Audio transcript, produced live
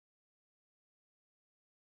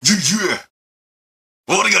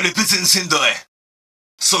俺がレペゼン仙台。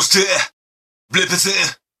そして、レペゼ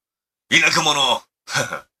ン、田舎者。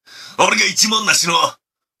俺が一文なしの、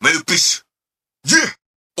メウビッシュ。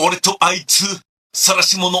俺とあいつ、晒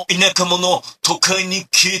し者、田舎者、都会に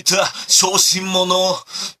消えた、小心者。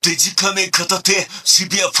デジカメ片手、シ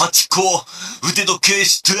ビアパチコ。腕時計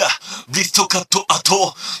した、リストカット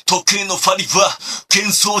後。時計のファリは、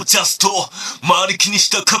幻想ジャスト。周り気にし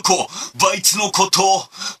た過去、バイツのこと。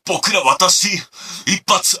僕ら私、一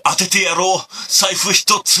発当ててやろう。財布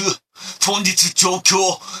一つ。本日状況、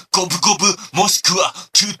五分五分、もしくは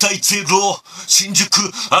9対0。新宿、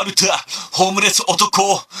アルタ、ホームレス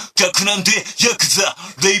男。逆なんで、ヤクザ、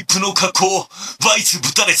レイプの加工。バイス、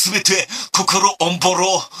豚で全て、心オンボ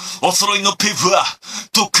ロ。お揃いのペブは、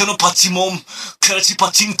どっかのパチモン。カラチ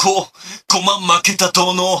パチンコ。5万負けた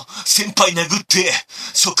党の、先輩殴って、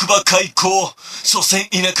職場開校。所詮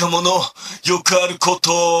田舎者、よくあるこ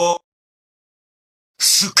と。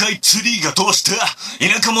スカイツリーがどうした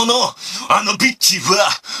田舎者あのビッチは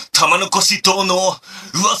玉の腰党の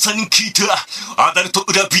噂に聞いたアダルト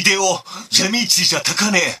裏ビデオ闇市じゃ高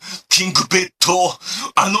値キングベッド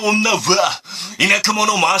あの女は田舎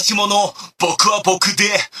者回し者僕は僕で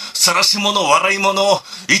晒し者笑い者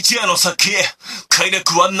一夜の酒快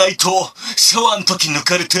楽ワンナイトシャワーの時抜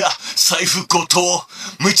かれた財布ごと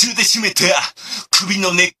夢中で締めた首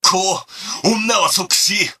の根っこ女は即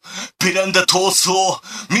死ベランダ逃走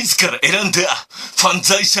自ら選んだ犯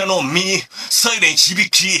罪者の身サイレン響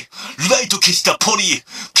きライト消したポリ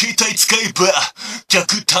携帯使えば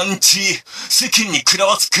逆探知世間に食ら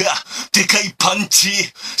わすかでかいパンチ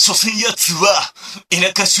所詮奴は田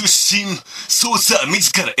舎出身捜査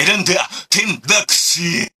自ら選んだ転落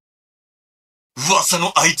死噂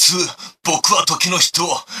のあいつ僕は時の人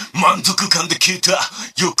満足感で消えた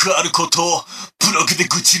よくあることブログで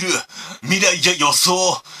愚痴る未来や予想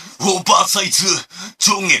オーバーサイズ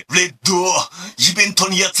上下レッドイベント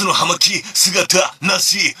に奴の葉巻姿な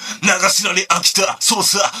し流しられ飽きたそう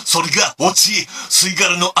さそれが落ち吸い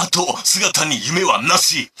殻の後姿に夢はな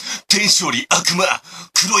し天使より悪魔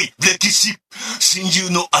黒い歴史親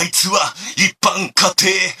友のあいつは一般家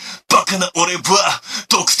庭バカな俺は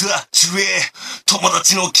ドクタージュエ友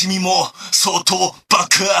達の君も相当バ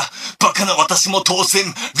カな私も当然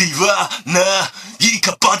リワーないい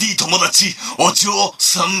かバディ友達お嬢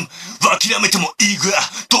さん諦めてもいいが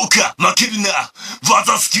どうか負けるな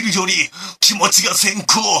技スキルより気持ちが先行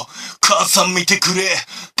母さん見てくれ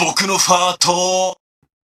僕のファート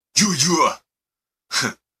ゆゆ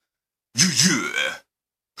ゆゆ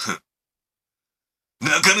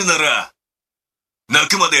泣かぬなら泣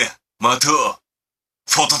くまで待とう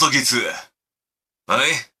フォトトギツはい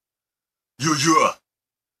ゆゆ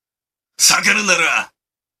咲かぬなら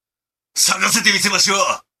咲かせてみせましょ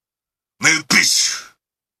うメウビッシ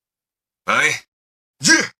ュはい